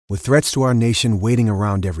With threats to our nation waiting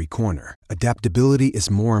around every corner, adaptability is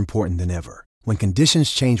more important than ever. When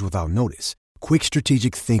conditions change without notice, quick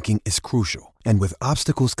strategic thinking is crucial. And with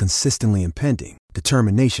obstacles consistently impending,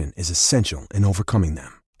 determination is essential in overcoming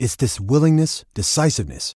them. It's this willingness,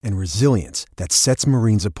 decisiveness, and resilience that sets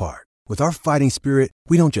Marines apart. With our fighting spirit,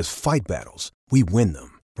 we don't just fight battles, we win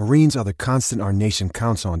them. Marines are the constant our nation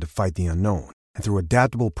counts on to fight the unknown. And through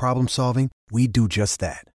adaptable problem solving, we do just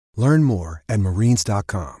that. Learn more at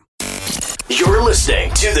marines.com. You're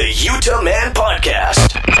listening to the Utah Man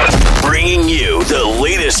Podcast, bringing you the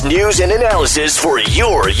latest news and analysis for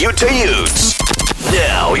your Utah Utes.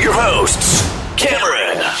 Now, your hosts,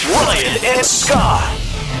 Cameron, Ryan, and Scott.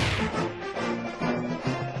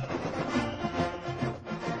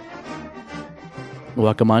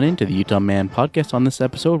 Welcome on into the Utah Man Podcast. On this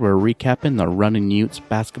episode, we're recapping the Runnin' Utes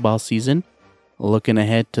basketball season, looking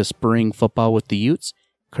ahead to spring football with the Utes.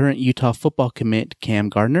 Current Utah football commit Cam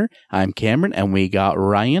Gardner. I'm Cameron, and we got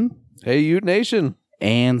Ryan. Hey, Ute Nation.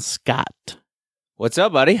 And Scott. What's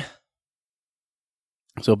up, buddy?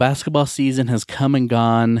 So basketball season has come and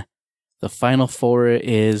gone. The Final Four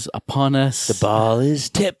is upon us. The ball is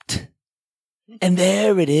tipped. And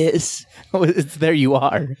there it is. Oh, it's there you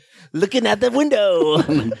are. Looking at the window. Oh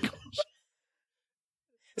my gosh.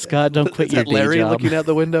 Scott, don't quit your day Larry job. looking out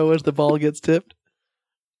the window as the ball gets tipped.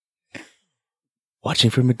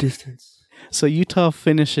 Watching from a distance. So Utah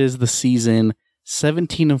finishes the season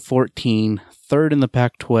 17-14, third in the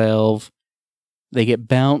Pac-12. They get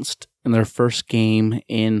bounced in their first game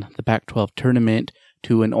in the Pac-12 tournament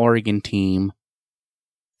to an Oregon team.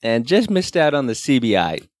 And just missed out on the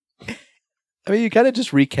CBI. I mean, you kind of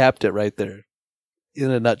just recapped it right there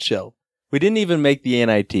in a nutshell. We didn't even make the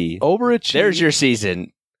NIT. Overachieved. There's your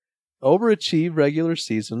season. Overachieved regular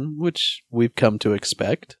season, which we've come to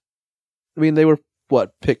expect. I mean, they were,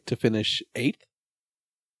 picked to finish 8th?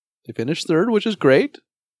 They finished 3rd, which is great.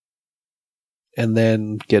 And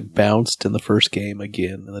then get bounced in the first game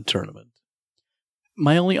again in the tournament.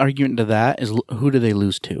 My only argument to that is who do they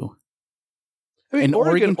lose to? I mean, An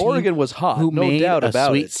Oregon team Oregon was hot, who no made doubt a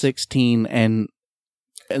about Sweet it. 16 and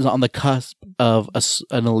is on the cusp of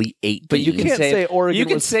an Elite 8 But you team. can't say Oregon You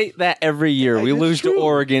can was- say that every year. We It's lose true. to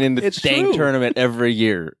Oregon in the It's dang true. tournament every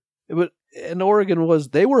year. And Oregon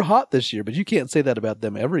they were hot this year, but you can't say that about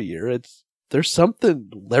them every year. There's something,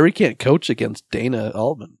 Larry can't coach against Dana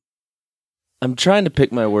Altman. I'm trying to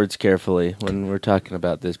pick my words carefully when we're talking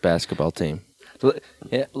about this basketball team.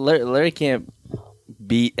 Larry can't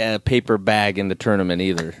beat a paper bag in the tournament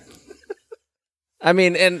either. I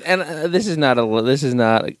mean, and this is not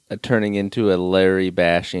a turning into a Larry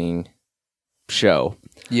bashing show.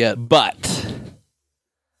 Yeah, But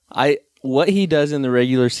what he does in the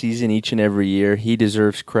regular season each and every year, he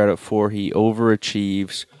deserves credit for. He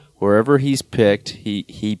overachieves wherever he's picked.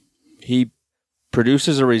 He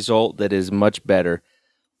produces a result that is much better.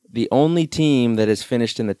 The only team that has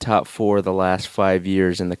finished in the top 4 the last 5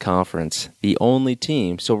 years in the conference. The only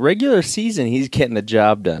team. So regular season, he's getting the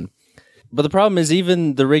job done. But the problem is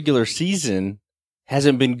even the regular season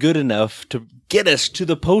hasn't been good enough to get us to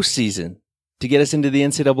the postseason, to get us into the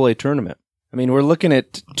NCAA tournament. I mean, we're looking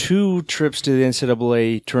at 2 trips to the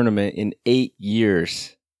NCAA tournament in 8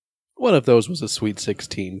 years. one of those was a Sweet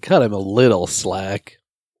 16. Cut him a little slack.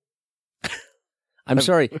 I'm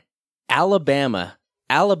sorry, Alabama.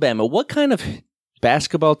 What kind of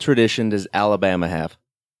basketball tradition does Alabama have?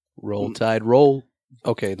 Roll Tide, roll.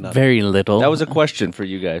 Okay, not Very little. That was a question for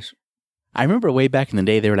you guys. I remember way back in the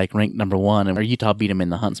day they were like ranked number 1, and Utah beat them in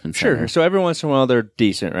the Huntsman Center. Sure. So every once in a while they're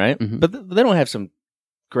decent, right? Mhm. But they don't have some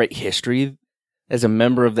great history as a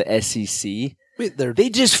member of the SEC. Wait, they're They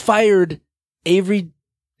just fired Avery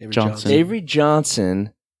Johnson.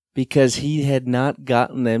 Johnson because he had not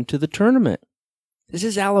gotten them to the tournament. This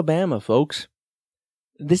is Alabama, folks.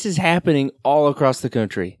 This is happening all across the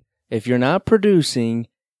country. If you're not producing,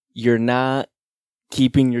 you're not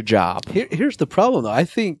keeping your job. Here's the problem, though. I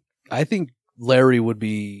think Larry would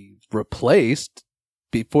be replaced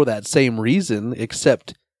for that same reason,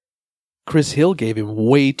 except Chris Hill gave him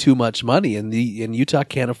way too much money, and Utah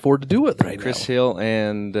can't afford to do it right Chris now. Hill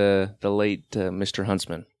and the late Mr.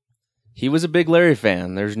 Huntsman. He was a big Larry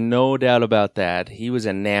fan. There's no doubt about that. He was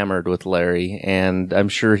enamored with Larry, and I'm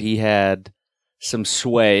sure he had some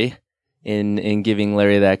sway in giving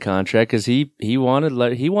Larry that contract because he wanted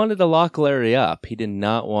to lock Larry up. He did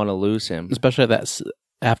not want to lose him, Especially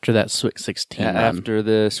after that Sweet 16 run. after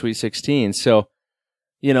the Sweet 16. So,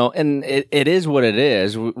 and it is what it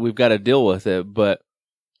is. We've got to deal with it. But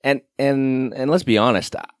and let's be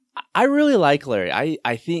honest. I really like Larry.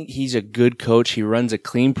 I think he's a good coach. He runs a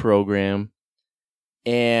clean program.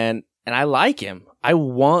 And I like him. I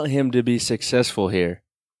want him to be successful here.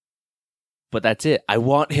 But that's it. I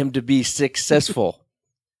want him to be successful.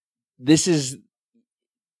 The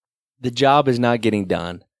job is not getting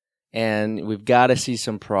done. And we've got to see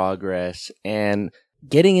some progress. And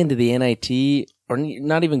getting into the NIT, or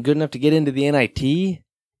not even good enough to get into the NIT,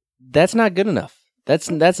 that's not good enough. That's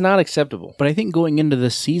not acceptable. But I think going into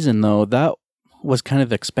this season, though, that was kind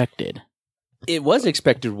of expected. It was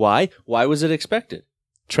expected. Why? Why was it expected?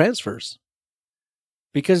 Transfers.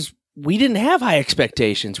 Because we didn't have high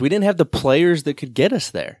expectations. We didn't have the players that could get us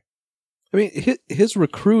there. I mean, his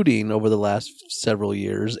recruiting over the last several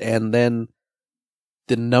years, and then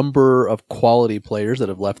the number of quality players that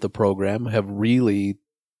have left the program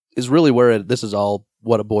is really where this is all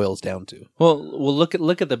what it boils down to. Well, look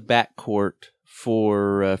at the backcourt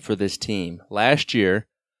for this team. Last year,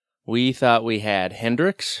 we thought we had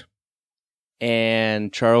Hendricks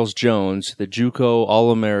and Charles Jones, the JUCO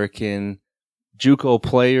All-American, JUCO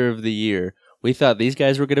Player of the Year. We thought these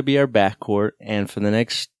guys were going to be our backcourt, and for the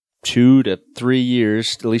next 2 to 3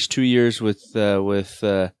 years, at least 2 years with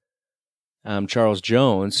Charles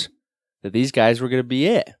Jones, that these guys were going to be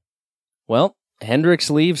it. Well,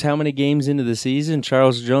 Hendricks leaves how many games into the season?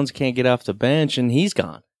 Charles Jones can't get off the bench, and he's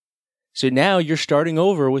gone. So now you're starting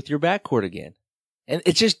over with your backcourt again. And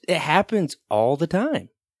it happens all the time.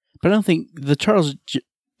 But I don't think the Charles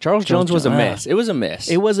Jones was a miss. It was a miss.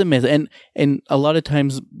 It was a miss. And a lot of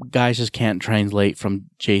times guys just can't translate from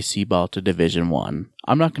JC ball to Division I.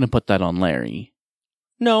 I'm not going to put that on Larry.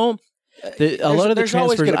 No. A lot of the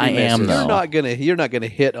transfers I am, though. You're not gonna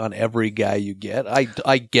hit on every guy you get.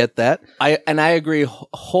 I get that. I agree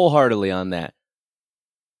wholeheartedly on that.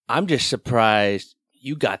 I'm just surprised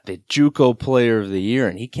you got the JUCO Player of the Year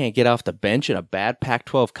and he can't get off the bench in a bad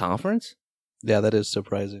Pac-12 conference. Yeah, that is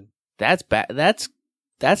surprising. That's bad.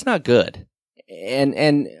 That's not good.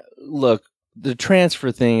 And look, the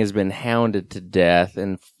transfer thing has been hounded to death,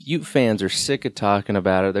 and Ute fans are sick of talking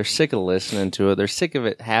about it. They're sick of listening to it. They're sick of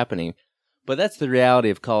it happening. But that's the reality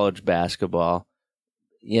of college basketball.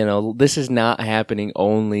 You know, this is not happening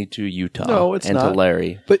only to Utah. No, it's not. To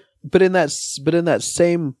Larry. But in that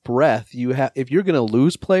same breath, if you're going to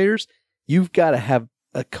lose players, you've got to have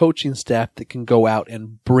a coaching staff that can go out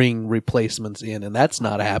and bring replacements in, and that's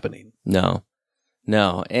not happening. No.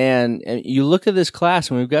 And you look at this class,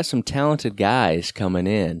 and we've got some talented guys coming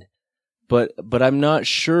in, but I'm not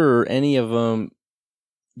sure any of them.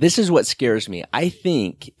 This is what scares me. I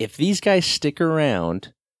think if these guys stick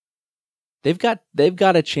around, they've got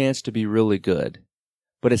a chance to be really good,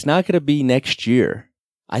 but it's not going to be next year.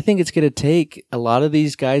 I think it's going to take a lot of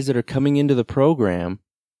these guys that are coming into the program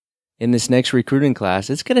in this next recruiting class.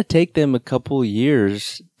 It's going to take them a couple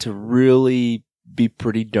years to really be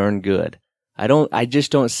pretty darn good. I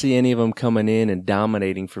just don't see any of them coming in and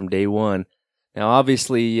dominating from day one. Now,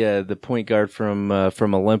 obviously, the point guard from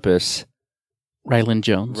Olympus, Ryland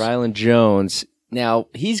Jones. Now,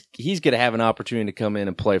 he's going to have an opportunity to come in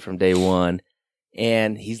and play from day one.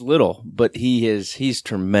 And he's little, but he's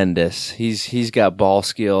tremendous. He's got ball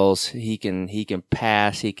skills. He can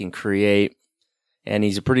pass, he can create, and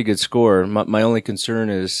he's a pretty good scorer. My only concern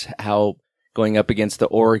is how going up against the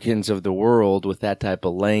Oregons of the world with that type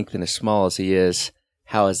of length and as small as he is,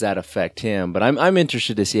 how does that affect him? But I'm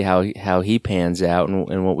interested to see how he pans out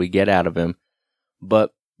and what we get out of him.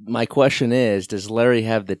 But my question is, does Larry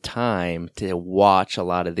have the time to watch a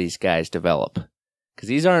lot of these guys develop? Because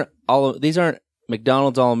these aren't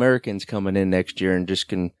McDonald's All-Americans coming in next year and just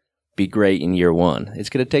can be great in year one. It's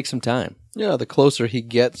going to take some time. Yeah, the closer he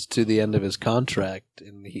gets to the end of his contract,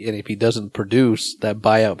 and if he doesn't produce, that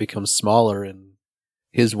buyout becomes smaller and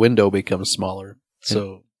his window becomes smaller.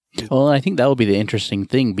 So, well, I think that will be the interesting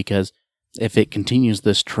thing, because if it continues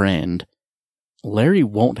this trend, Larry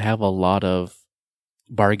won't have a lot of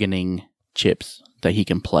bargaining chips that he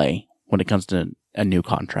can play when it comes to a new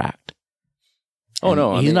contract. Oh,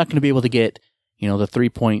 no. He's not going to be able to get, the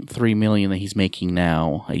 $3.3 million that he's making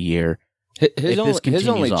now a year. His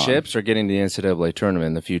only chips are getting to the NCAA tournament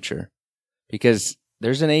in the future, because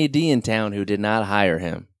there's an AD in town who did not hire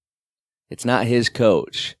him. It's not his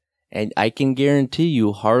coach. And I can guarantee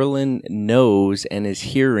you Harlan knows and is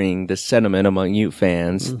hearing the sentiment among Ute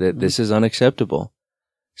fans that this is unacceptable.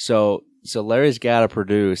 So Larry's got to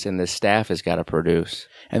produce, and the staff has got to produce.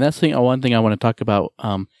 And that's one thing I want to talk about,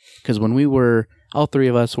 because when all three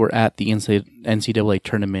of us were at the NCAA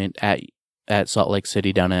tournament at Salt Lake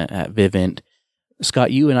City down at Vivint.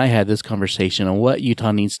 Scott, you and I had this conversation on what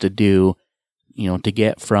Utah needs to do, to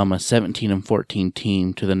get from a 17-14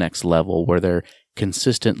 team to the next level where they're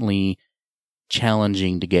consistently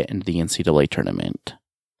challenging to get into the NCAA tournament.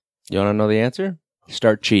 You want to know the answer?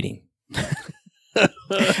 Start cheating.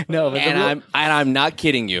 No, but I'm not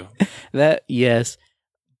kidding you. that yes,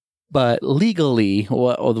 but legally,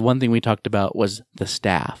 the one thing we talked about was the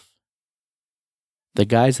staff. The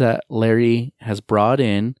guys that Larry has brought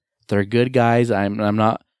in, they're good guys. I'm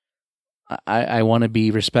not. I want to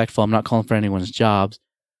be respectful. I'm not calling for anyone's jobs,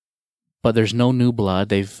 but there's no new blood.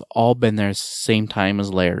 They've all been there same time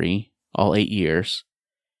as Larry, all 8 years,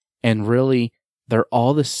 and really, they're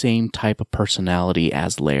all the same type of personality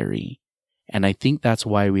as Larry. And I think that's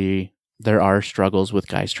why there are struggles with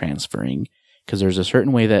guys transferring, because there's a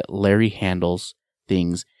certain way that Larry handles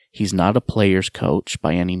things. He's not a player's coach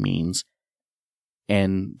by any means.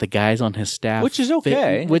 And the guys on his staff, which is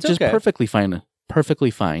okay, which is perfectly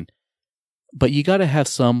fine. But you got to have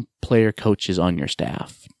some player coaches on your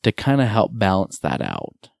staff to kind of help balance that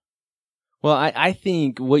out. Well, I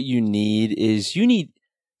think what you need is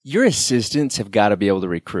your assistants have got to be able to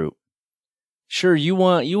recruit. Sure, you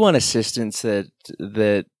want assistants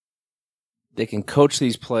that they can coach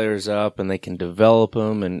these players up and they can develop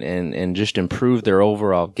them and just improve their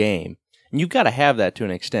overall game. And you've got to have that to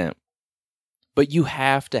an extent. But you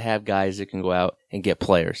have to have guys that can go out and get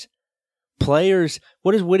players. Players,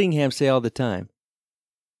 what does Whittingham say all the time?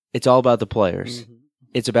 It's all about the players. Mm-hmm.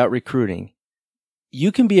 It's about recruiting.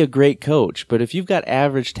 You can be a great coach, but if you've got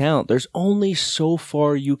average talent, there's only so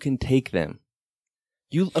far you can take them.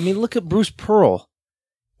 Look at Bruce Pearl.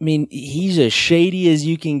 He's as shady as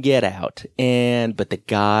you can get out, but the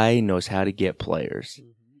guy knows how to get players.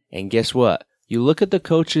 Mm-hmm. And guess what? You look at the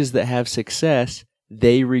coaches that have success,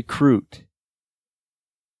 they recruit.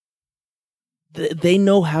 They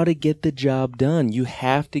know how to get the job done. You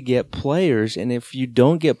have to get players, and if you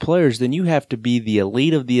don't get players, then you have to be the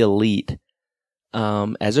elite of the elite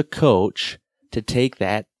as a coach to take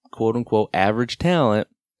that quote-unquote average talent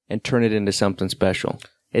and turn it into something special.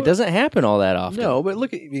 It doesn't happen all that often. No, but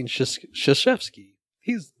look at Krzyzewski.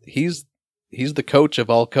 He's the coach of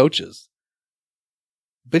all coaches.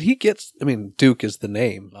 But he gets, Duke is the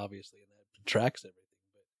name, obviously, and that tracks everything.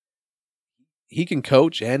 But he can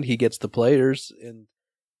coach and he gets the players, and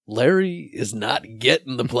Larry is not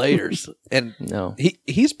getting the players. And no.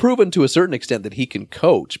 He's proven to a certain extent that he can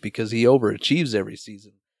coach because he overachieves every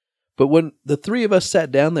season. But when the three of us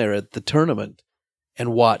sat down there at the tournament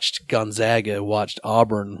and watched Gonzaga, watched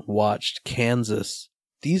Auburn, watched Kansas,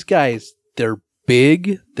 these guys, they're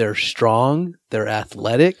big, they're strong, they're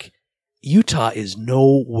athletic. Utah is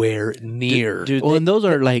nowhere near. Dude, and those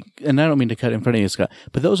are and I don't mean to cut in front of you, Scott,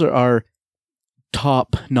 but those are our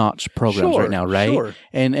top-notch programs right now, right? Sure.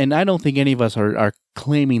 And I don't think any of us are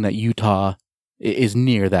claiming that Utah is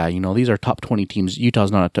near that. These are top 20 teams.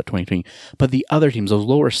 Utah's not a top 20 team. But the other teams, those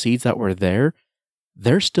lower seeds that were there,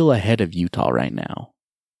 they're still ahead of Utah right now.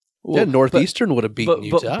 Well, Northeastern would have beaten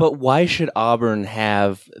Utah. But why should Auburn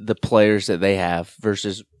have the players that they have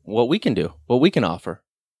versus what we can do, what we can offer?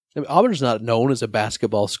 Auburn's not known as a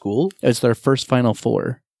basketball school. It's their first Final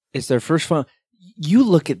Four. It's their first Final. You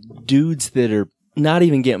look at dudes that are not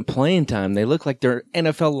even getting playing time. They look like they're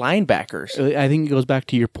NFL linebackers. I think it goes back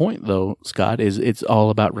to your point, though, Scott, is it's all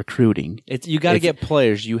about recruiting. You got to get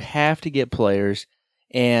players. You have to get players.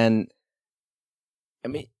 And,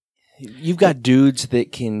 you've got dudes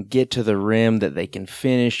that can get to the rim, that they can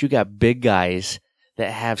finish. You got big guys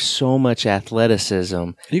that have so much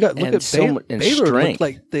athleticism. Look at Baylor. Strength. Looked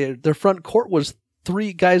like their front court was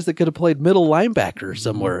three guys that could have played middle linebacker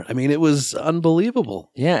somewhere. It was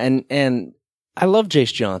unbelievable. Yeah, and I love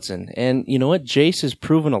Jace Johnson. And you know what? Jace has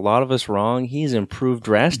proven a lot of us wrong. He's improved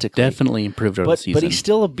drastically. Definitely improved over the season. But he's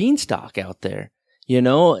still a beanstalk out there.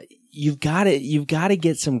 You've got to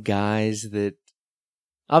get some guys that,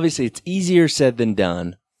 obviously it's easier said than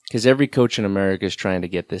done because every coach in America is trying to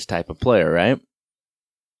get this type of player, right?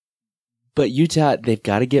 But Utah, they've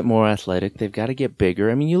got to get more athletic. They've got to get bigger.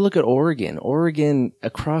 You look at Oregon. Oregon,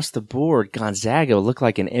 across the board, Gonzaga looked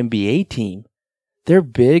like an NBA team. Their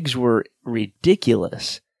bigs were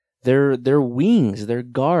ridiculous. Their wings, their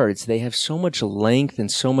guards, they have so much length and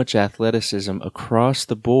so much athleticism across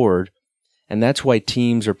the board, and that's why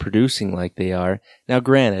teams are producing like they are. Now,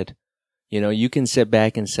 granted, you can sit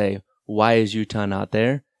back and say, why is Utah not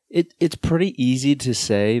there? It's pretty easy to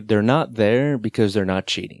say they're not there because they're not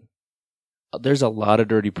cheating. There's a lot of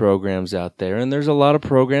dirty programs out there, and there's a lot of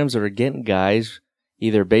programs that are getting guys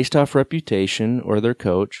either based off reputation or their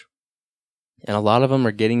coach, and a lot of them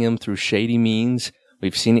are getting them through shady means.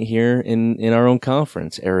 We've seen it here in our own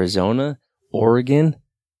conference, Arizona, Oregon.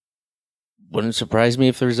 Wouldn't surprise me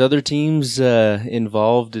if there's other teams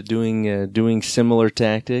involved doing similar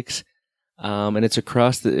tactics, and it's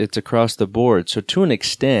across the board. So to an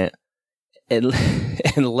extent,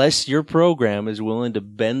 unless your program is willing to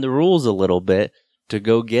bend the rules a little bit to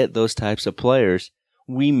go get those types of players,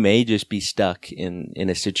 we may just be stuck in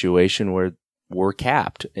a situation where we're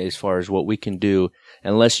capped as far as what we can do,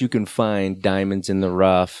 unless you can find diamonds in the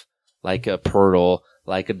rough, like a Pirtle,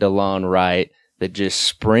 like a DeLon Wright, that just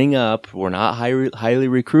spring up. We're not highly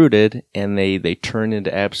recruited, and they turn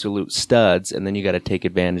into absolute studs, and then you got to take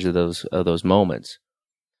advantage of those moments.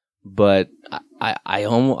 But I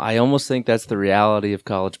almost think that's the reality of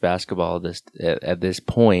college basketball at this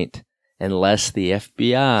point, unless the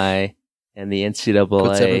FBI and the NCAA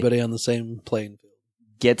puts everybody on the same playing field,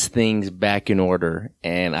 gets things back in order,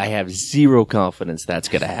 and I have zero confidence that's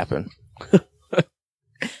going to happen.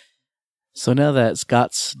 So now that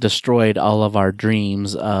Scott's destroyed all of our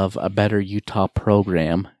dreams of a better Utah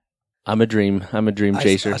program, I'm a dream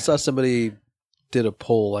chaser. I saw somebody did a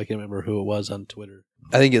poll. I can't remember who it was on Twitter.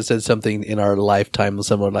 I think it said something in our lifetime,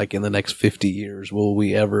 somewhere like in the next 50 years, will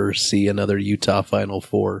we ever see another Utah Final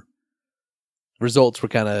Four? Results were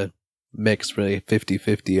kind of mixed, really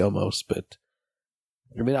 50-50 almost. But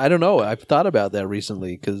I mean, I don't know. I've thought about that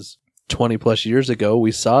recently because 20 plus years ago,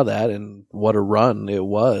 we saw that and what a run it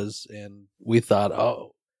was. And we thought,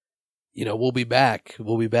 oh, we'll be back.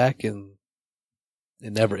 We'll be back and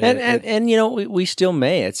never. And we still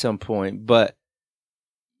may at some point, but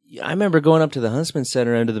I remember going up to the Huntsman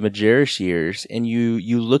Center under the Majerus years, and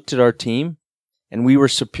you looked at our team, and we were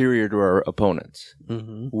superior to our opponents.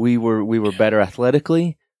 Mm-hmm. We were better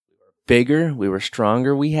athletically, bigger, we were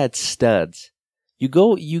stronger, we had studs. You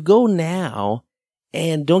go now,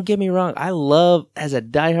 and don't get me wrong, I love, as a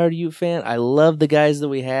diehard Ute fan, I love the guys that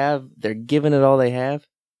we have. They're giving it all they have.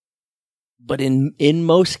 But in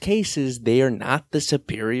most cases, they are not the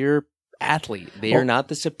superior athlete. They are not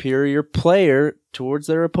the superior player towards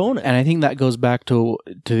their opponent. and I think that goes back to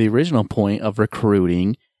the original point of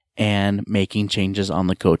recruiting and making changes on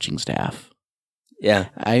the coaching staff. Yeah.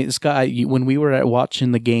 Scott, when we were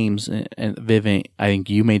watching the games, and Vivian, I think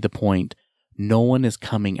you made the point, no one is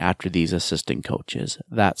coming after these assistant coaches.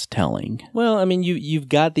 That's telling. Well, I mean, you've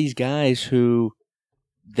got these guys who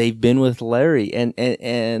they've been with Larry,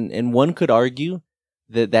 and one could argue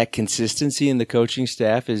that consistency in the coaching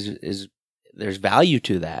staff is there's value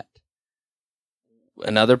to that.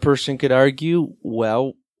 Another person could argue,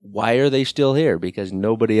 well, why are they still here? Because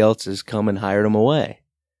nobody else has come and hired them away.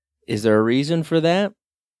 Is there a reason for that?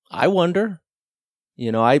 I wonder.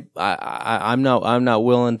 I'm not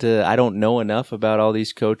willing to. I don't know enough about all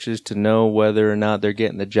these coaches to know whether or not they're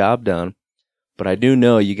getting the job done. But I do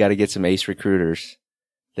know you got to get some ace recruiters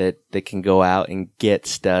that can go out and get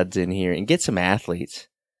studs in here and get some athletes.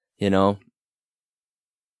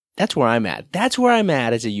 That's where I'm at. That's where I'm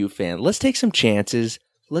at as a Ute fan. Let's take some chances.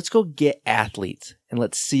 Let's go get athletes and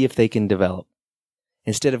let's see if they can develop.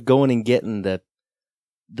 Instead of going and getting the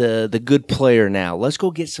good player now, let's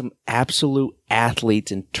go get some absolute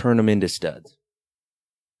athletes and turn them into studs.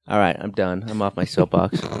 All right, I'm done. I'm off my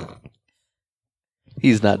soapbox.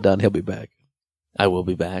 He's not done. He'll be back. I will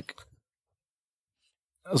be back.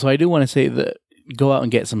 So I do want to say that go out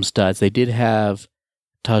and get some studs. They did have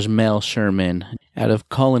Tajmel Sherman out of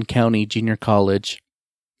Collin County Junior College,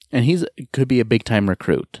 and could be a big-time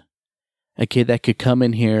recruit. A kid that could come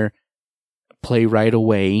in here, play right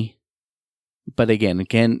away. But again,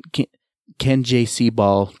 can JC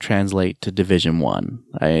ball translate to Division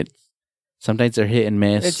I? Sometimes they're hit and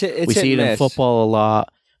miss. We see it in football a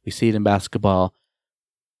lot. We see it in basketball.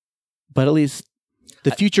 But at least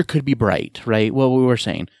the future could be bright, right? What we were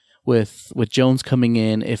saying with Jones coming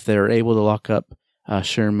in, if they're able to lock up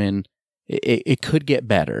Sherman, it could get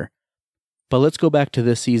better. But let's go back to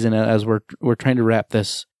this season as we're trying to wrap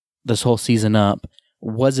this whole season up.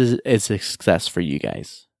 Was it a success for you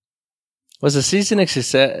guys? Was the season a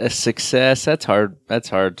success? That's hard. That's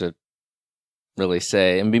hard to really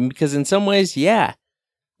say. I mean, because in some ways, yeah,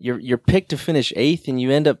 you're picked to finish 8th, and you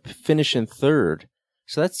end up finishing 3rd.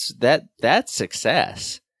 So that's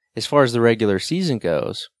success as far as the regular season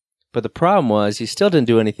goes. But the problem was you still didn't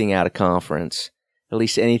do anything out of conference, at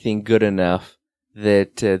least anything good enough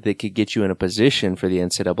that could get you in a position for the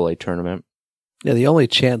NCAA tournament. Yeah, the only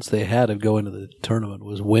chance they had of going to the tournament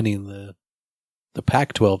was winning the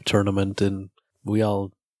Pac-12 tournament, and we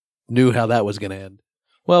all knew how that was going to end.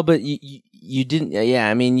 Well, but you didn't. Yeah,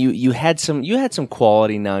 I mean, you had some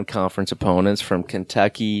quality non-conference opponents from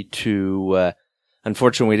Kentucky to.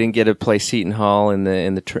 Unfortunately, we didn't get to play Seton Hall in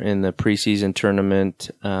the preseason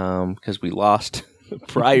tournament because we lost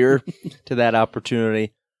prior to that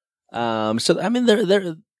opportunity. So I mean,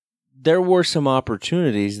 there were some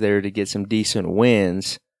opportunities there to get some decent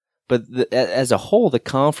wins, but as a whole, the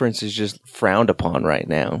conference is just frowned upon right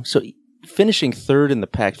now. So finishing third in the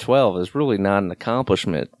Pac-12 is really not an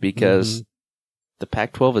accomplishment because the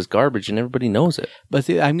Pac-12 is garbage and everybody knows it. But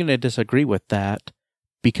see, I'm going to disagree with that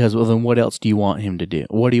because, well, then what else do you want him to do?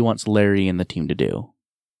 What do you want Larry and the team to do?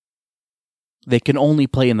 They can only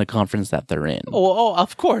play in the conference that they're in. Oh,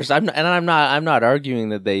 of course. I'm not arguing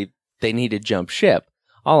that they need to jump ship.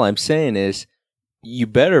 All I'm saying is you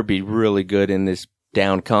better be really good in this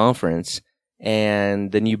down conference,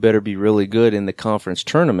 and then you better be really good in the conference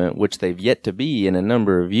tournament, which they've yet to be in a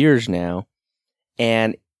number of years now.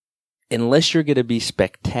 And unless you're going to be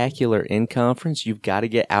spectacular in conference, you've got to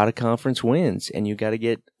get out of conference wins, and you've got to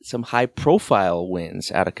get some high profile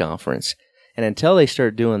wins out of conference. And until they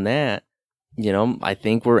start doing that, I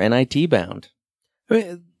think we're NIT bound. I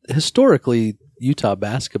mean, historically, Utah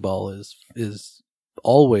basketball is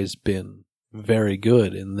always been very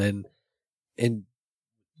good, and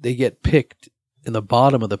they get picked in the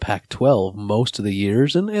bottom of the Pac-12 most of the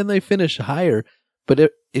years, and they finish higher.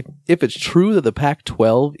 But if it's true that the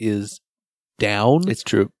Pac-12 is down, it's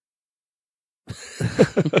true.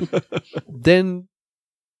 then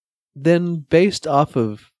based off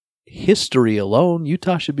of history alone,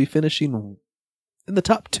 Utah should be finishing in the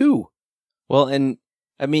top 2. Well, and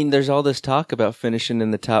I mean, there's all this talk about finishing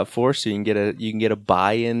in the top 4 so you can get a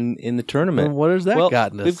bye in the tournament. Well, what has that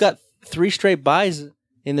gotten us? We've got 3 straight byes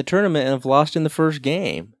in the tournament and have lost in the first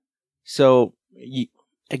game. So,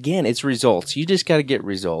 again, it's results. You just got to get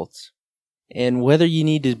results. And whether you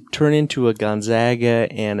need to turn into a Gonzaga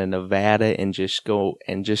and a Nevada and just go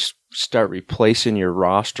and just start replacing your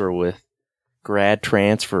roster with grad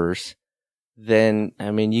transfers, then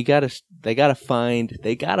I mean they gotta find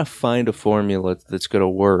a formula that's gonna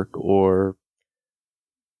work, or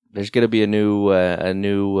there's gonna be a new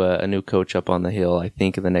coach up on the hill, I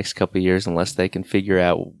think, in the next couple of years, unless they can figure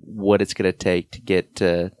out what it's gonna take to get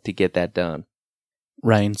that done.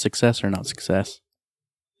 Ryan, success or not success?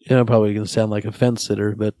 I'm probably gonna sound like a fence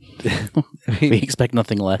sitter, but we expect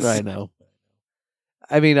nothing less. I know.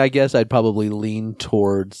 I mean, I guess I'd probably lean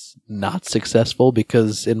towards not successful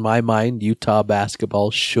because, in my mind, Utah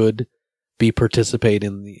basketball should be participating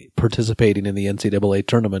in the NCAA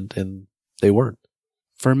tournament, and they weren't.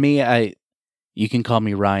 For me, you can call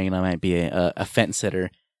me Ryan. I might be a fence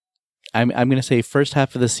sitter. I'm going to say first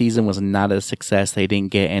half of the season was not a success. They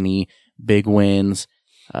didn't get any big wins,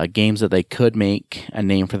 games that they could make a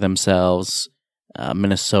name for themselves.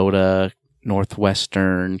 Minnesota,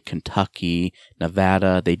 Northwestern, Kentucky,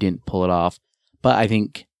 Nevada, they didn't pull it off. But I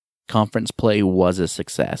think conference play was a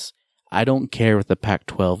success. I don't care if the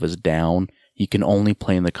Pac-12 is down. You can only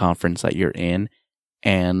play in the conference that you're in.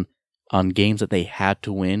 And on games that they had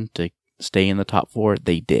to win to stay in the top 4,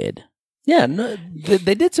 they did. Yeah, no,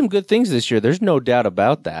 they did some good things this year. There's no doubt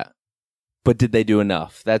about that. But did they do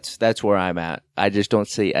enough? That's where I'm at. I just don't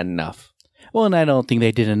see enough. Well, and I don't think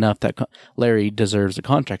they did enough that Larry deserves a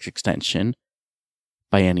contract extension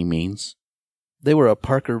by any means. They were a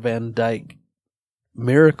Parker Van Dyke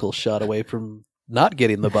miracle shot away from not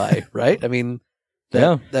getting the bye, right? I mean,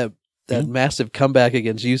 that massive comeback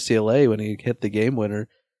against UCLA when he hit the game winner,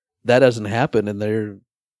 that doesn't happen, and they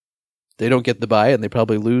don't get the bye, and they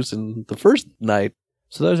probably lose in the first night.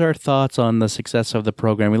 So those are our thoughts on the success of the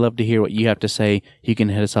program. We'd love to hear what you have to say. You can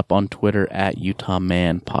hit us up on Twitter at Utah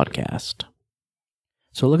Man Podcast.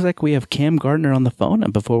 So it looks like we have Cam Gardner on the phone,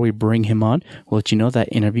 and before we bring him on, we'll let you know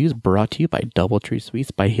that interview is brought to you by Doubletree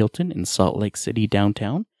Suites by Hilton in Salt Lake City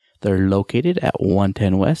downtown. They're located at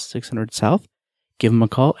 110 West, 600 South. Give them a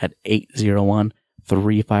call at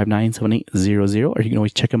 801-359-7800, or you can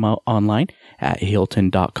always check them out online at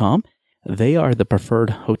hilton.com. They are the preferred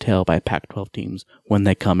hotel by Pac-12 teams when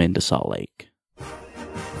they come into Salt Lake.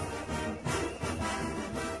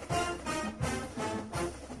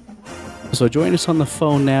 So joining us on the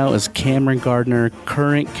phone now is Cameron Gardner,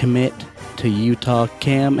 current commit to Utah.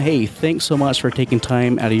 Cam, hey, thanks so much for taking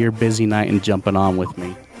time out of your busy night and jumping on with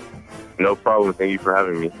me. No problem. Thank you for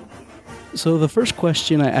having me. So the first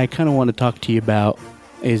question I kind of want to talk to you about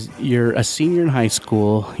is you're a senior in high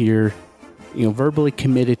school. You're verbally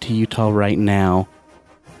committed to Utah right now.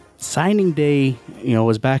 Signing day,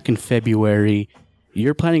 was back in February.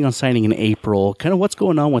 You're planning on signing in April. Kind of what's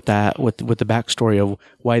going on with that, with the backstory of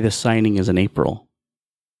why the signing is in April?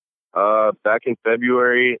 Back in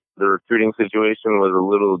February, the recruiting situation was a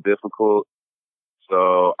little difficult,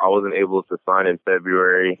 so I wasn't able to sign in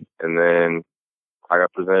February, and then I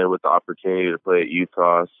got presented with the opportunity to play at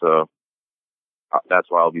Utah, so that's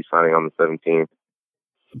why I'll be signing on the 17th.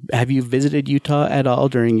 Have you visited Utah at all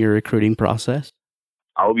during your recruiting process?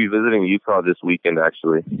 I will be visiting Utah this weekend,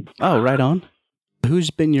 actually. Oh, right on.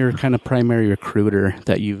 Who's been your kind of primary recruiter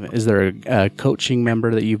is there a coaching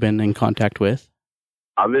member that you've been in contact with?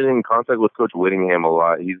 I've been in contact with Coach Whittingham a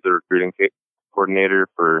lot. He's the recruiting coordinator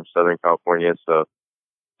for Southern California, so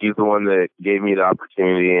he's the one that gave me the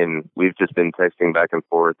opportunity, and we've just been texting back and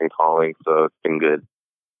forth and calling, so it's been good.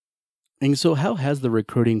 And so how has the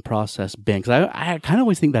recruiting process been? Because I kind of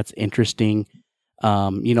always think that's interesting.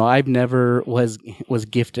 I've never was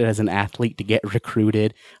gifted as an athlete to get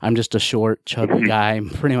recruited. I'm just a short, chubby guy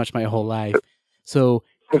pretty much my whole life. So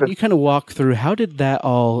can you kind of walk through how did that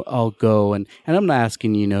all go? And I'm not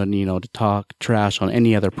asking to talk trash on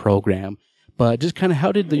any other program, but just kind of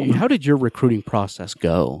how did your recruiting process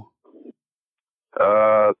go?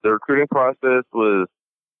 The recruiting process was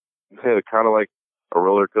kind of like a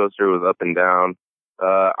roller coaster. It was up and down.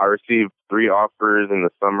 I received 3 offers in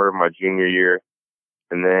the summer of my junior year.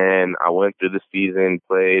 And then I went through the season,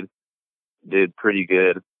 played, did pretty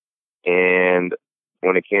good. And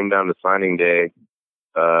when it came down to signing day,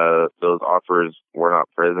 those offers were not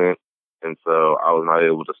present. And so I was not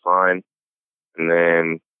able to sign. And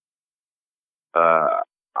then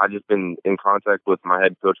I just been in contact with my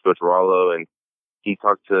head coach, Coach Rollo, and he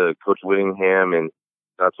talked to Coach Whittingham. And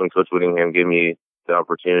that's when Coach Whittingham gave me the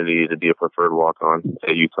opportunity to be a preferred walk-on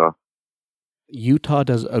at Utah. Utah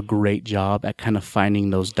does a great job at kind of finding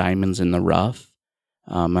those diamonds in the rough.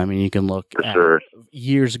 You can look at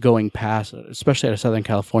years going past, especially out of Southern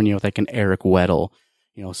California with like an Eric Weddle,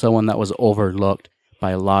 someone that was overlooked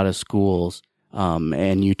by a lot of schools,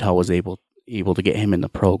 and Utah was able to get him in the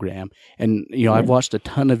program. And, I've watched a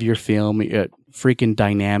ton of your film, freaking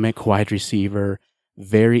dynamic wide receiver,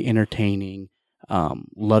 very entertaining,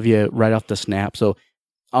 love you right off the snap. So,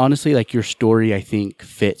 honestly, like your story, I think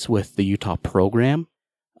fits with the Utah program.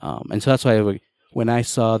 And so that's why when I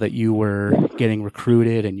saw that you were getting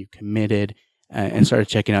recruited and you committed and started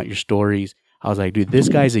checking out your stories, I was like, dude, this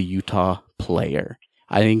guy's a Utah player.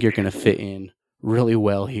 I think you're going to fit in really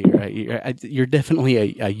well here. You're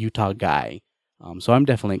definitely a Utah guy. So I'm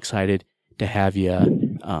definitely excited to have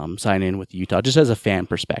you sign in with Utah, just as a fan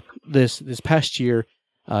perspective. This past year,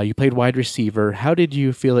 you played wide receiver. How did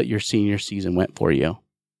you feel that your senior season went for you?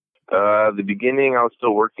 The beginning, I was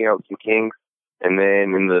still working out some kinks, and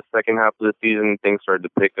then in the second half of the season, things started to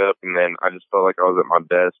pick up, and then I just felt like I was at my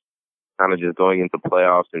best, kind of just going into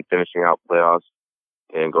playoffs and finishing out playoffs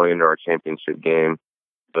and going into our championship game.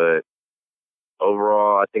 But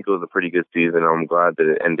overall, I think it was a pretty good season. I'm glad that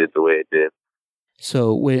it ended the way it did.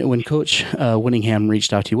 So when Coach Whittingham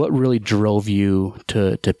reached out to you, what really drove you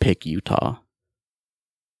to pick Utah?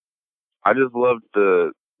 I just loved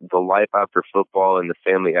the life after football and the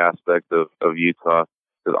family aspect of Utah.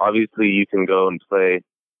 Because obviously you can go and play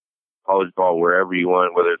college ball wherever you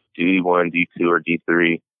want, whether it's D1, D2, or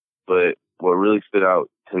D3. But what really stood out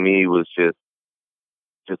to me was just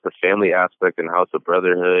the family aspect and how it's a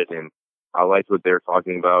brotherhood. And I liked what they were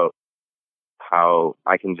talking about, how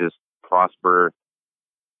I can just prosper,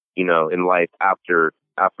 in life after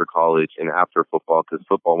college and after football, because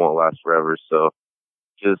football won't last forever. So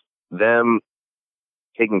just them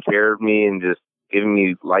taking care of me and just giving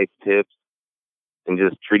me life tips and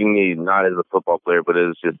just treating me not as a football player, but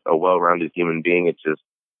as just a well-rounded human being. It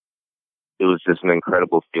was just an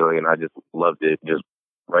incredible feeling, and I just loved it just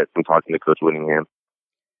right from talking to Coach Whittingham.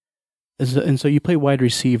 And so you play wide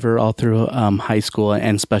receiver all through high school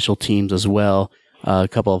and special teams as well. A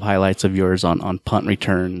couple of highlights of yours on punt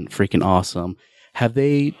return, freaking awesome. Have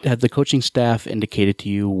the coaching staff indicated to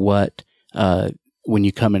you what when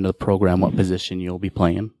you come into the program, what position you'll be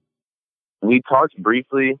playing? We talked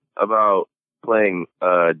briefly about playing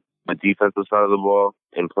the defensive side of the ball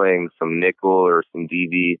and playing some nickel or some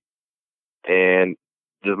DB. And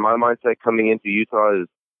just my mindset coming into Utah is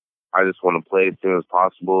I just want to play as soon as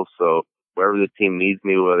possible. So wherever the team needs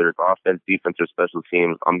me, whether it's offense, defense, or special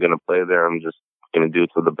teams, I'm going to play there. I'm just going to do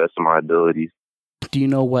it to the best of my abilities. Do you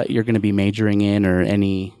know what you're going to be majoring in, or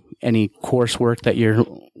any coursework that you're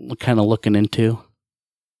kind of looking into?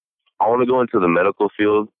 I want to go into the medical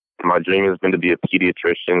field. My dream has been to be a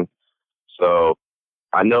pediatrician. So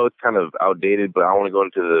I know it's kind of outdated, but I want to go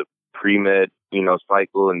into the pre-med,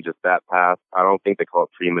 cycle and just that path. I don't think they call it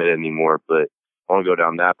pre-med anymore, but I want to go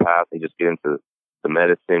down that path and just get into the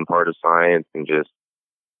medicine part of science and just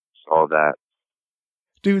all that.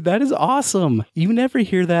 Dude, that is awesome. You never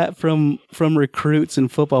hear that from recruits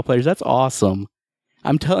and football players. That's awesome.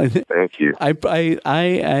 I'm telling you. Thank you.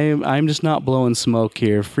 I'm just not blowing smoke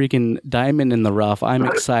here. Freaking diamond in the rough. I'm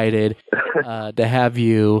excited to have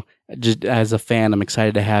you, just as a fan, I'm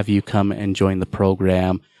excited to have you come and join the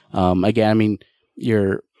program. Again,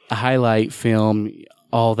 your highlight film,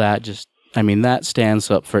 all that, just I mean, that stands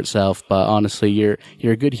up for itself. But honestly, you're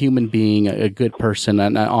a good human being, a good person,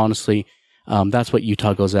 and honestly, that's what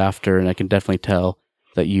Utah goes after. And I can definitely tell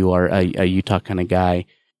that you are a Utah kind of guy.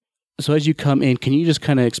 So as you come in, can you just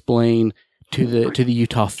kind of explain to the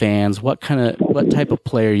Utah fans what type of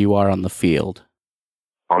player you are on the field?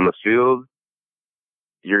 On the field,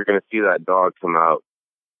 you're going to see that dog come out.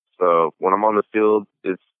 So when I'm on the field,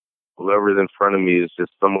 it's whoever's in front of me is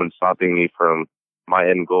just someone stopping me from my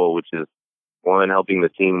end goal, which is one, helping the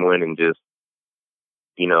team win, and just,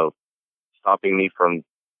 stopping me from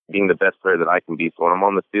being the best player that I can be. So when I'm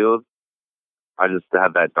on the field, I just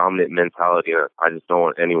have that dominant mentality. I just don't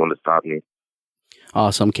want anyone to stop me.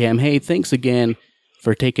 Awesome, Cam. Hey, thanks again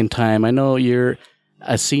for taking time. I know you're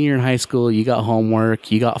a senior in high school. You got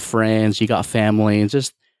homework, you got friends, you got family, and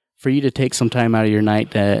just for you to take some time out of your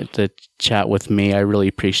night to chat with me, I really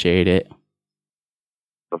appreciate it.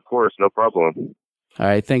 Of course, no problem. All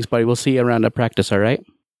right, thanks, buddy. We'll see you around at practice, all right?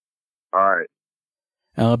 All right.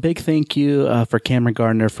 A big thank you for Cameron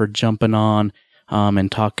Gardner for jumping on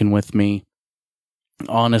and talking with me.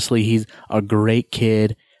 Honestly, he's a great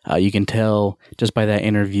kid. You can tell just by that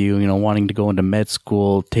interview, wanting to go into med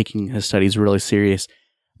school, taking his studies really serious.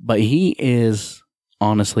 But he is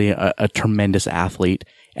honestly a tremendous athlete.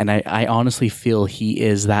 And I honestly feel he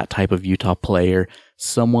is that type of Utah player,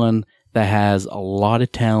 someone that has a lot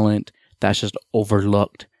of talent that's just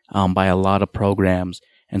overlooked by a lot of programs.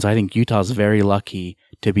 And so I think Utah's very lucky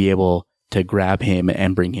to be able to grab him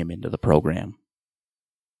and bring him into the program.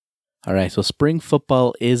 All right, so spring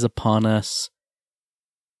football is upon us.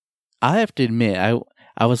 I have to admit,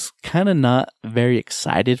 I was kind of not very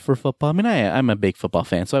excited for football. I mean, I'm a big football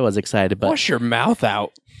fan, so I was excited. But wash your mouth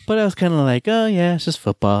out. But I was kind of like, oh yeah, it's just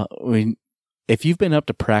football. I mean, if you've been up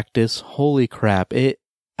to practice, holy crap!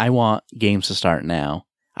 I want games to start now.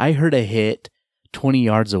 I heard a hit 20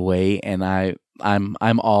 yards away, and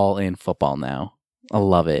I'm all in football now. I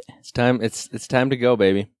love it. It's time. It's time to go,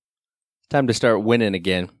 baby. It's time to start winning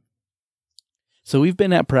again. So we've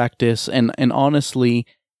been at practice, and honestly,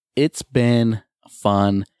 it's been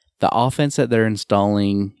fun. The offense that they're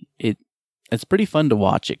installing, it's pretty fun to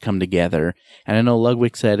watch it come together. And I know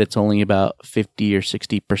Ludwig said it's only about 50 or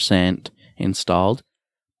 60% installed.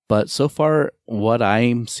 But so far, what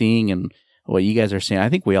I'm seeing and what you guys are seeing, I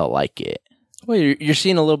think we all like it. Well, you're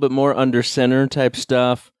seeing a little bit more under center type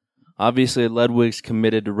stuff. Obviously, Ludwig's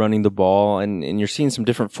committed to running the ball, and you're seeing some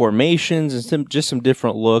different formations and just some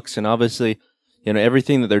different looks. And obviously,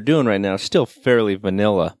 everything that they're doing right now is still fairly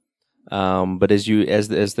vanilla. But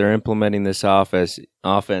as they're implementing this offense,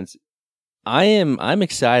 I'm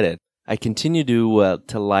excited. I continue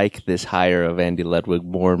to like this hire of Andy Ludwig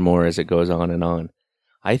more and more as it goes on and on.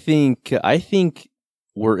 I think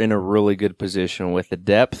we're in a really good position with the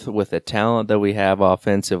depth, with the talent that we have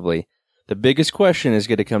offensively. The biggest question is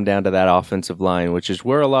going to come down to that offensive line, which is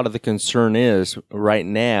where a lot of the concern is right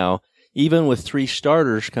now, even with 3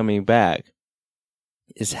 starters coming back,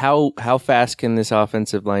 is how fast can this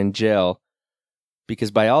offensive line gel?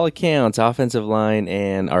 Because by all accounts, offensive line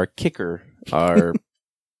and our kicker are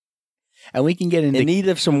and we can get into in need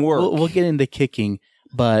of some work. We'll get into kicking,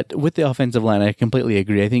 but with the offensive line, I completely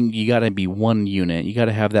agree. I think you got to be one unit. You got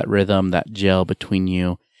to have that rhythm, that gel between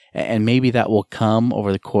you, and maybe that will come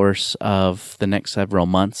over the course of the next several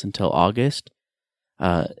months until August.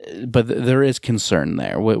 But there is concern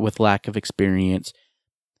there with lack of experience.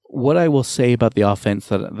 What I will say about the offense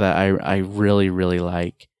that I really, really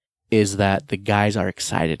like is that the guys are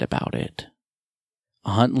excited about it.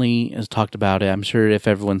 Huntley has talked about it. I'm sure if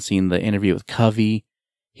everyone's seen the interview with Covey,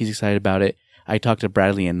 he's excited about it. I talked to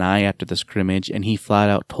Bradley and I after the scrimmage, and he flat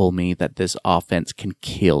out told me that this offense can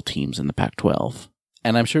kill teams in the Pac-12.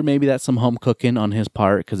 And I'm sure maybe that's some home cooking on his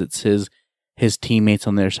part because it's his teammates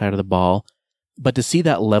on their side of the ball. But to see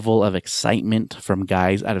that level of excitement from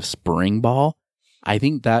guys out of spring ball, I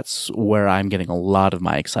think that's where I'm getting a lot of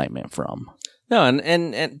my excitement from. No,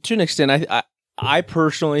 and to an extent, I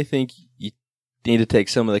personally think you need to take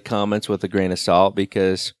some of the comments with a grain of salt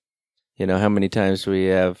because, how many times we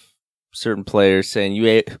have certain players saying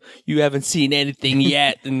you haven't seen anything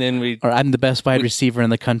yet, and then or I'm the best wide receiver in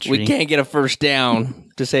the country. We can't get a first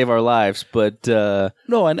down to save our lives, but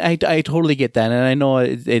no, and I totally get that, and I know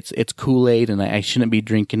it's Kool-Aid, and I shouldn't be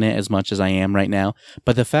drinking it as much as I am right now.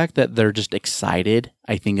 But the fact that they're just excited,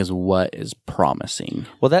 I think, is what is promising.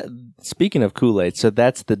 Well, speaking of Kool-Aid, so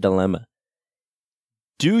that's the dilemma.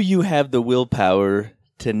 Do you have the willpower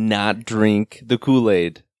to not drink the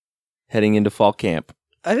Kool-Aid heading into fall camp?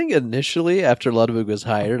 I think initially, after Ludwig was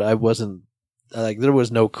hired, I wasn't there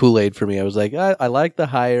was no Kool-Aid for me. I was like, I like the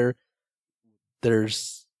hire.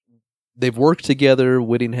 There's they've worked together.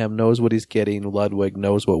 Whittingham knows what he's getting. Ludwig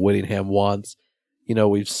knows what Whittingham wants. You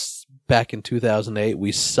know, back in 2008,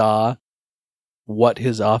 we saw what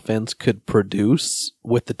his offense could produce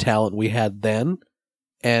with the talent we had then.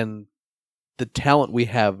 And the talent we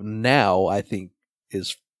have now, I think,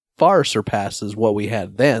 is far surpasses what we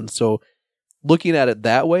had then. So looking at it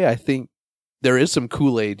that way, I think there is some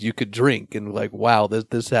Kool-Aid you could drink and like, wow,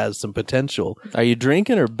 this has some potential. Are you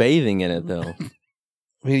drinking or bathing in it, though?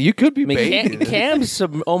 I mean, you could be bathing in it. Cam's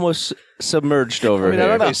almost submerged over I mean, here. I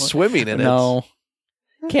don't know if he's swimming in it. No.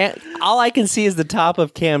 All I can see is the top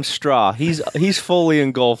of Cam's straw. He's fully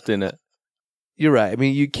engulfed in it. You're right. I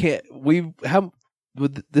mean, you can't.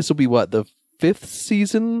 This will be what, the 5th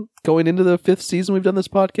season? Going into the 5th season we've done this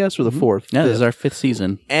podcast, or the 4th? Yeah, this is our 5th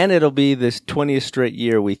season. And it'll be this 20th straight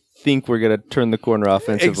year we think we're going to turn the corner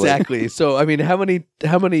offensively. Exactly. So, I mean, how many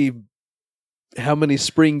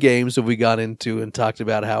spring games have we gone into and talked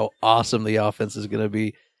about how awesome the offense is going to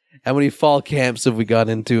be? How many fall camps have we gone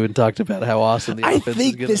into and talked about how awesome the offense is going to be?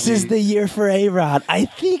 I think this is the year for A-Rod. I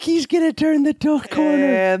think he's going to turn the corner.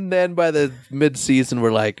 And then by the mid-season,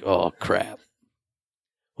 we're like, oh, crap.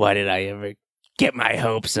 Why did I ever get my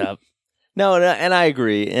hopes up? No, and I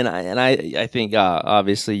agree, and I think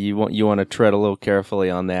obviously you want to tread a little carefully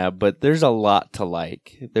on that, but there's a lot to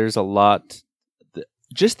like. There's a lot.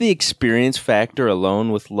 Just the experience factor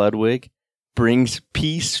alone with Ludwig brings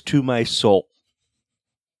peace to my soul,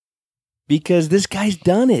 because this guy's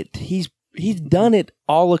done it. He's done it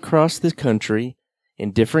all across the country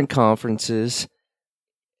in different conferences,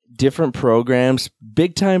 different programs,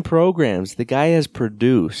 big time programs. The guy has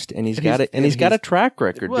produced, and he's got a track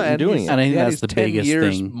record in doing it. And I think that's the 10 biggest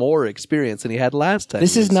years thing. more experience than he had last time.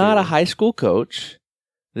 This is not a high school coach.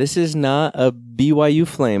 This is not a BYU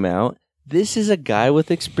flameout. This is a guy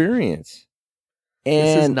with experience. And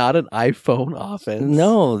this is not an iPhone offense.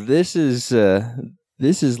 No, this is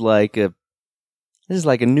like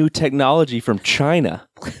a new technology from China.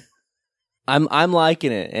 I'm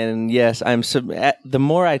liking it, and yes, the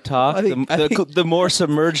more I talk, the more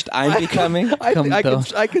submerged I'm becoming.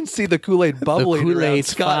 I can see the Kool-Aid bubbling around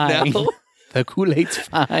Scott fine. now. The Kool-Aid's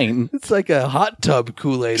fine. It's like a hot tub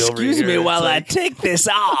Kool-Aid over here. Excuse me It's while like, I take this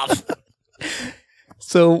off.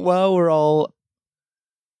 So while we're all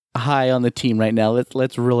high on the team right now,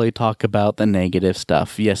 let's really talk about the negative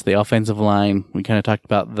stuff. Yes, the offensive line, we kind of talked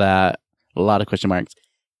about that. A lot of question marks.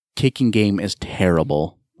 Kicking game is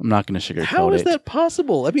terrible. I'm not going to sugarcoat it. How is that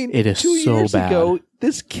possible? I mean, It is 2 so years bad. ago,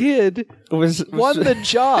 this kid won the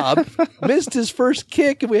job, missed his first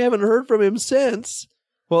kick, and we haven't heard from him since.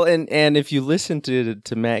 Well, and if you listen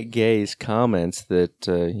to Matt Gay's comments that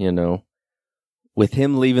with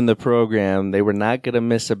him leaving the program, they were not going to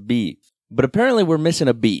miss a beat. But apparently we're missing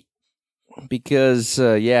a beat because,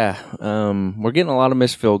 we're getting a lot of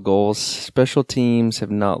missed field goals. Special teams have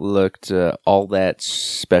not looked all that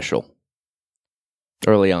special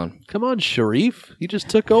early on. Come on, Sharif. You just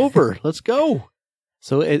took over. Let's go.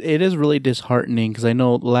 So it is really disheartening because I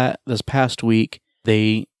know this past week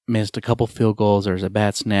they missed a couple field goals. There was a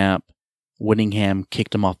bad snap. Whittingham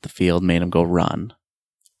kicked him off the field, made him go run.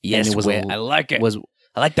 Yes, And it was Whit. I like it.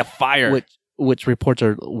 I like the fire. Which reports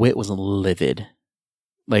are Whit was livid,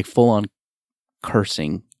 like full on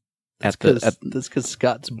cursing. That's because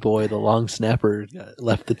Scott's boy, the long snapper,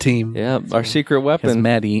 left the team. Yeah, our secret weapon.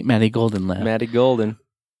 Matty Golden left. Matty Golden.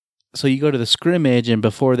 So you go to the scrimmage, and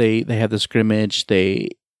before they have the scrimmage, they're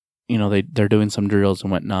doing some drills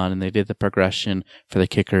and whatnot, and they did the progression for the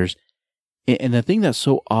kickers. And the thing that's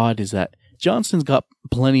so odd is that Johnston's got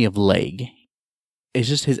plenty of leg. It's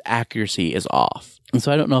just his accuracy is off. And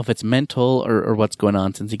so I don't know if it's mental or what's going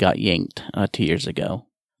on since he got yanked 2 years ago.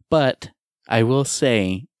 But I will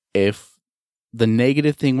say, if the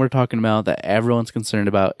negative thing we're talking about that everyone's concerned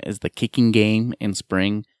about is the kicking game in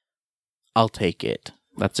spring, I'll take it.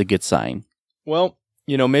 That's a good sign. Well,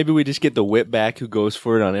 maybe we just get the whip back who goes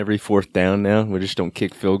for it on every 4th down now. We just don't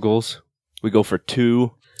kick field goals. We go for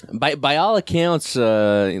 2. By all accounts,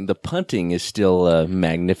 the punting is still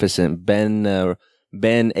magnificent.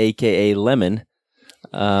 Ben, a.k.a. Lemon,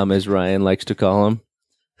 as Ryan likes to call him,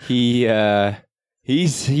 he's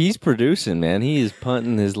producing, man. He is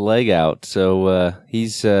punting his leg out. So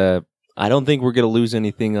he's. I don't think we're going to lose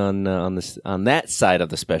anything on that side of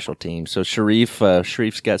the special team. So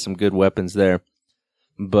Sharif's got some good weapons there.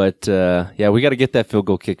 But we got to get that field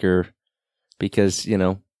goal kicker because you're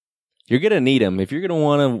going to need him if you're going to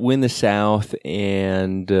want to win the South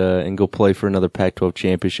and go play for another Pac-12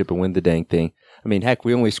 championship and win the dang thing. I mean, heck,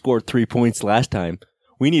 we only scored 3 points last time.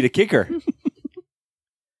 We need a kicker.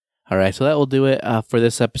 All right, so that will do it for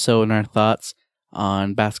this episode and our thoughts.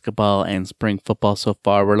 on basketball and spring football so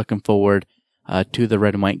far. We're looking forward to the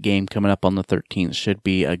red and white game coming up on the 13th. Should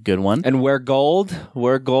be a good one. And wear gold.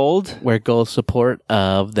 Wear gold. Wear gold support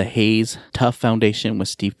of the Hayes Tough Foundation with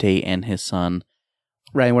Steve Tate and his son.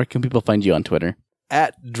 Ryan, where can people find you on Twitter?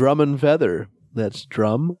 At Drum and Feather. That's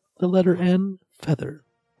drum, the letter N, feather.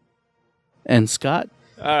 And Scott?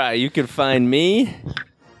 All right, you can find me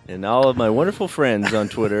and all of my wonderful friends on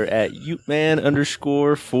Twitter at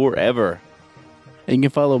UteMan_forever. And you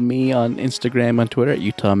can follow me on Instagram and Twitter at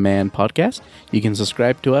Utah Man Podcast. You can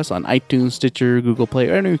subscribe to us on iTunes, Stitcher, Google Play,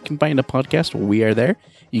 or anywhere you can find a podcast. We are there.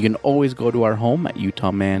 You can always go to our home at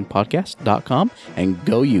UtahManPodcast.com and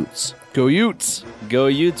go Utes. Go Utes! Go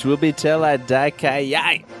Utes, we'll be till I die,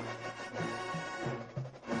 Kai.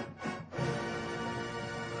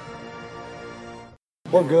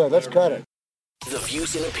 We're good. Let's cut it. The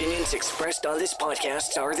views and opinions expressed on this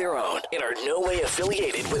podcast are their own and are no way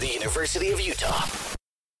affiliated with the University of Utah.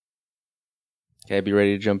 Okay, be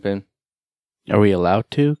ready to jump in. Are we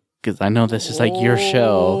allowed to? Because I know this is like your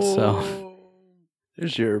show, so...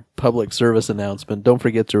 There's your public service announcement. Don't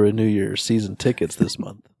forget to renew your season tickets this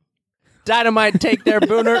month. Dynamite take there,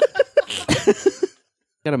 Booner.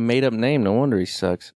 Got a made-up name. No wonder he sucks.